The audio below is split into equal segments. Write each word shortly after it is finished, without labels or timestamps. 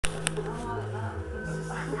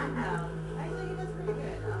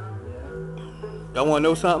Y'all want to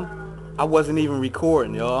know something? I wasn't even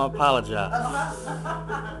recording, y'all. I apologize.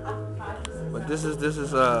 But this is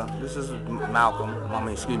Malcolm. I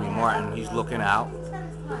mean, excuse me, Martin. He's looking out.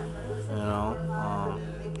 You know,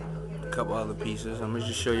 a couple other pieces. Let me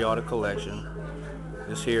just show y'all the collection.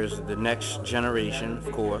 This here is the next generation,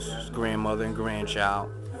 of course. It's grandmother and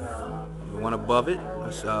grandchild. The one above it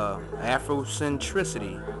is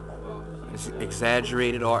Afrocentricity. It's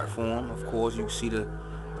exaggerated art form. Of course, you can see the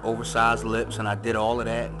oversized lips, and I did all of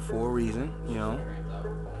that for a reason,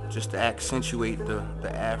 just to accentuate the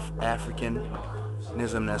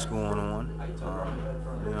Africanism that's going on.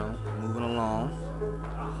 Moving along.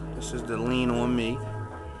 This is the Lean on Me.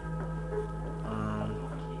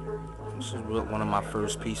 This is one of my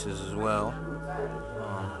first pieces as well.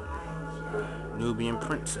 Nubian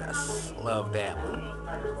Princess. Love that one.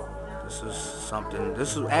 This is something.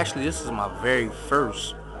 This is my very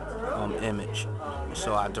first image.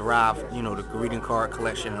 So I derived, the greeting card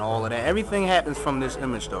collection and all of that. Everything happens from this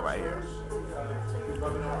image though, right here.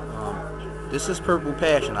 This is Purple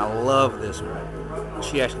Passion. I love this one.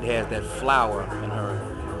 She actually has that flower in her,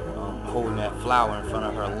 holding that flower in front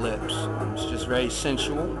of her lips. It's just very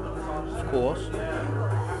sensual, of course.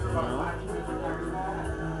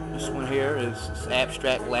 This one here is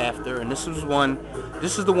Abstract Laughter, and this is the one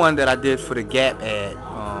that I did for the Gap ad.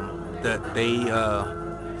 That they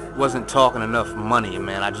wasn't talking enough money,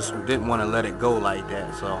 man. I just didn't want to let it go like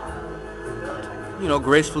that, so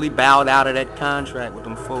gracefully bowed out of that contract with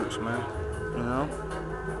them folks, man.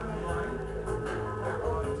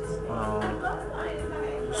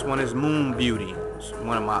 This one is Moon Beauty. It's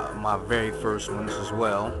one of my very first ones as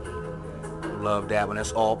well. Love that one.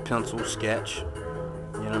 That's all pencil sketch.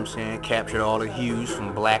 You know what I'm saying? Captured all the hues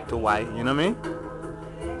from black to white. You know what I mean?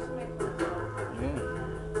 Yeah.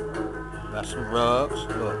 Got some rugs.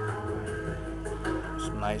 Look.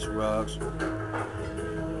 Some nice rugs.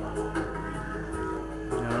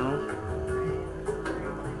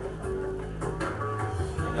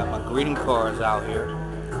 Got my greeting cards out here. You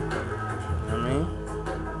know what I mean?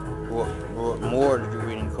 Brought more to the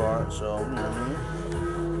greeting cards, so you know what I mean?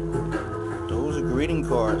 Those are greeting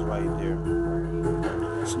cards right there.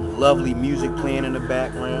 Some lovely music playing in the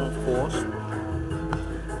background, of course.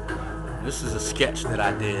 This is a sketch that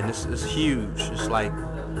I did. This is huge. It's like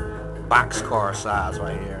boxcar size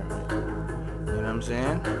right here. You know what I'm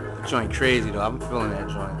saying? The joint crazy though. I'm feeling that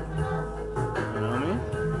joint. You know what I mean?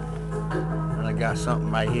 And I got something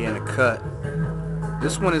right here in the cut.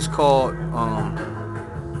 This one is called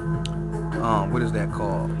what is that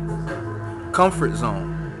called? Comfort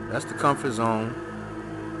Zone. That's the comfort zone.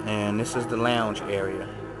 And this is the lounge area.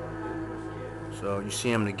 So you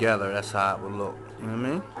see them together, that's how it would look. You know what I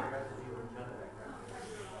mean?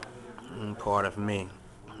 And part of me.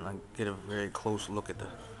 I get a very close look at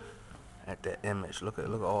that image. Look at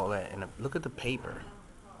all that, and look at the paper.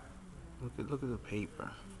 Look at the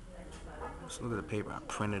paper. Just look at the paper I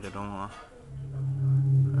printed it on.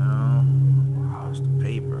 It's the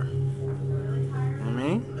paper. You know what I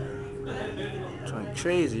mean? It's going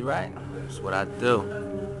crazy, right? That's what I do.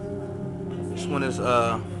 This one is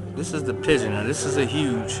this is the pigeon. Now this is a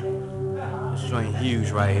huge. This joint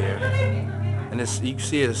huge right here, and you can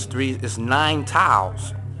see it's 9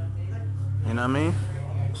 tiles. You know what I mean?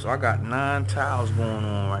 So I got 9 tiles going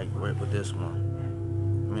on right with this one.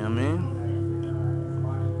 You know what I mean?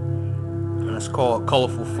 And it's called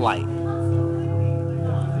Colorful Flight.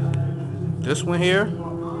 This one here,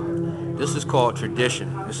 this is called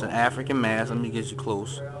Tradition. It's an African mask. Let me get you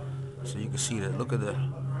close so you can see that. Look at the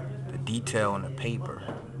detail in the paper.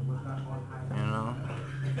 You know?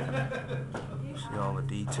 See all the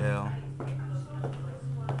detail in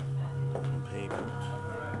the paper.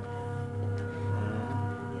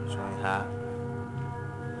 It's really hot.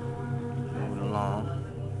 Moving along.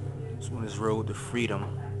 This one is Road to Freedom.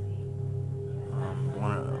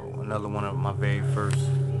 Another one of my very first.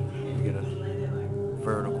 Get a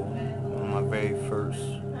vertical. One of my very first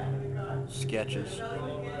sketches,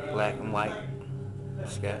 black and white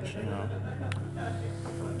sketch,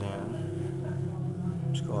 Then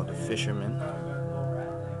it's called The Fisherman.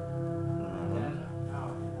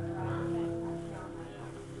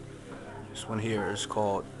 This one here is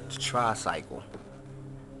called the Tricycle.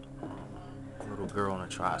 A little girl on a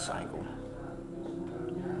tricycle.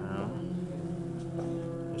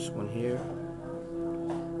 This one here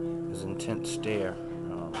is Intense Stare.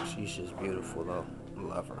 She's just beautiful though. I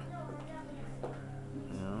love her.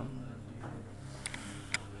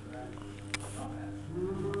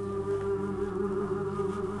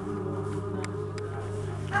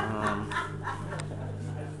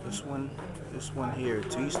 This one here,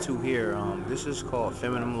 these two here, this is called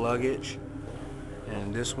Feminine Luggage.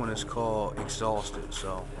 And this one is called Exhausted.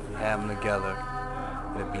 So we have them together.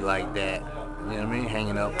 It'd be like that. You know what I mean?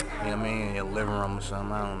 Hanging up, you know what I mean, in your living room or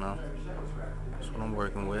something. I don't know. That's what I'm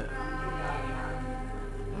working with.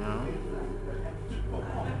 You know?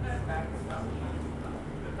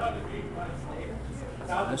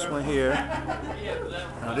 This one here.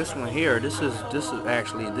 Now this one here, this is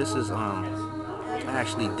actually I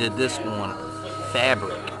actually did this on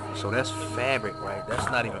fabric. So that's fabric, right? That's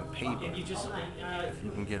not even paper. If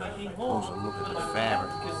you can get a closer look at the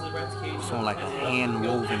fabric. It's on like a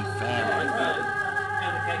hand-woven fabric.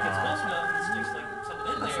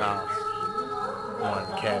 That's how I wanted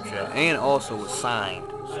to capture it. And also it's signed.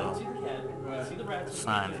 So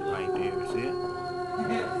sign it right there. See it?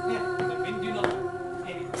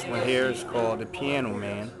 This one here is called the Piano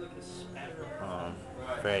Man.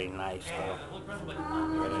 Very nice though.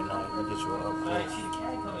 Very nice. Look at you up close.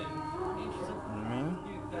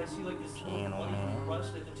 Piano Man.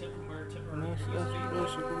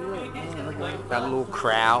 Got a little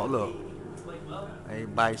crowd. Look,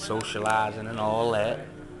 everybody socializing and all that.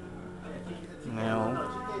 You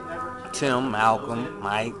know, Tim, Malcolm,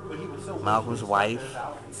 Mike, Malcolm's wife. You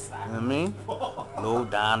know what I mean? Lil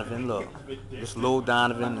Donovan. Look, this Lil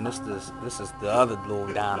Donovan, and this is the other Lil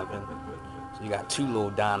Donovan. So you got two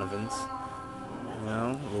Lil Donovans. You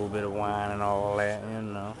know, a little bit of wine and all that. You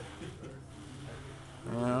know.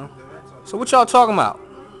 You know. So what y'all talking about?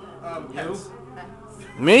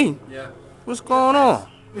 Me? Yeah. What's going on?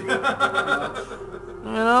 You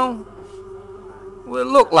know? What it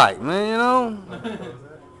look like, man, you know?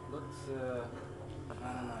 Looks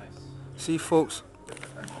nice. See folks,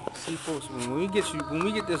 when we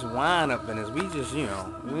get this wine up in us, we just, you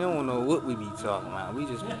know, we don't know what we be talking about. We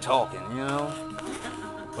just be talking, you know?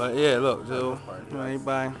 But yeah, look, dude,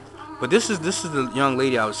 everybody. But this is the young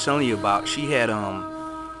lady I was telling you about. She had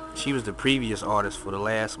she was the previous artist for the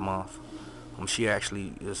last month. She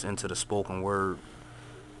actually is into the spoken word,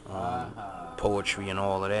 poetry and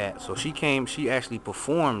all of that. So she actually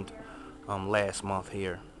performed last month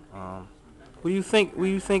here. What do you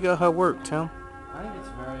think of her work, Tim? I think it's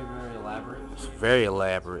very, very elaborate. It's very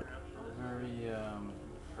elaborate. Very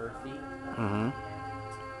earthy. Mm-hmm.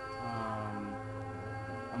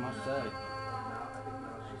 I must say.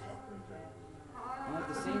 And at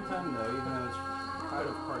the same time, though, even though it's kind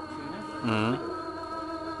of cartoonish,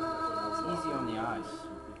 it's easy on the eyes.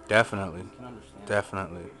 Definitely. You can understand.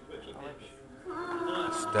 Definitely.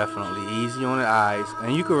 It's definitely easy on the eyes,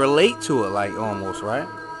 and you can relate to it, like almost, right?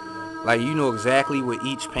 Like you know exactly what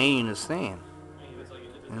each painting is saying.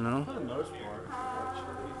 You know? For the most part.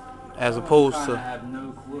 As opposed to. I have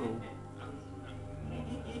no clue.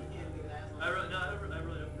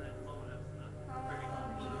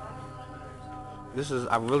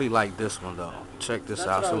 I really like this one though. Check this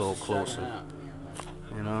out. It's a little closer.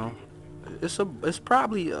 You know, it's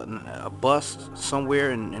probably a bus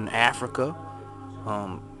somewhere in Africa.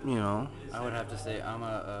 You know. I would have to say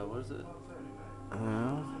what is it?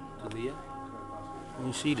 Dalia?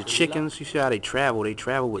 You see the chickens. You see how they travel. They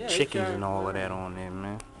travel with chickens and all of that on there,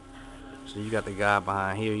 man. So you got the guy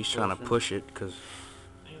behind here. He's trying to push it because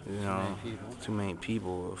you know too many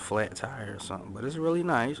people, a flat tire or something. But it's really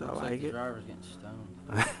nice. I like it. The driver's getting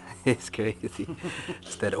stoned. It's crazy.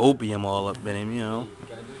 It's that opium all up in him, you know.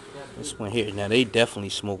 This one here, now they definitely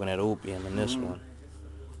smoking that opium in this one.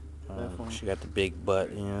 She got the big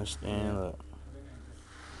butt, you understand? Look,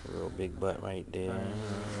 real big butt right there.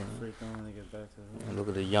 And look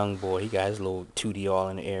at the young boy. He got his little tootie all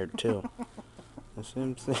in the air too. That's what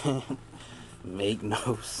I'm saying. Make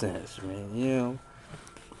no sense, man. You know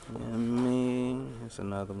what I mean? That's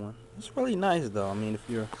another one. It's really nice though. I mean,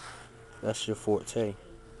 that's your forte.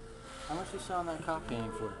 How much you selling that cop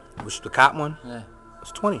painting for? Which the cop one? Yeah.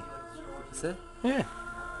 It's 20. That's it? Yeah.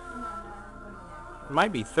 It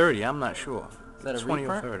might be 30. I'm not sure. Is that a 20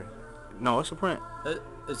 reprint? or 30? No, it's a print.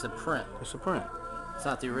 It's a print. It's a print. It's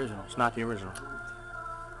not the original. It's not the original.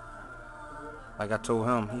 Like I told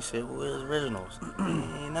him, he said, "Well, where's the originals?"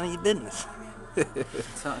 Ain't none of your business.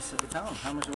 Tell him how much.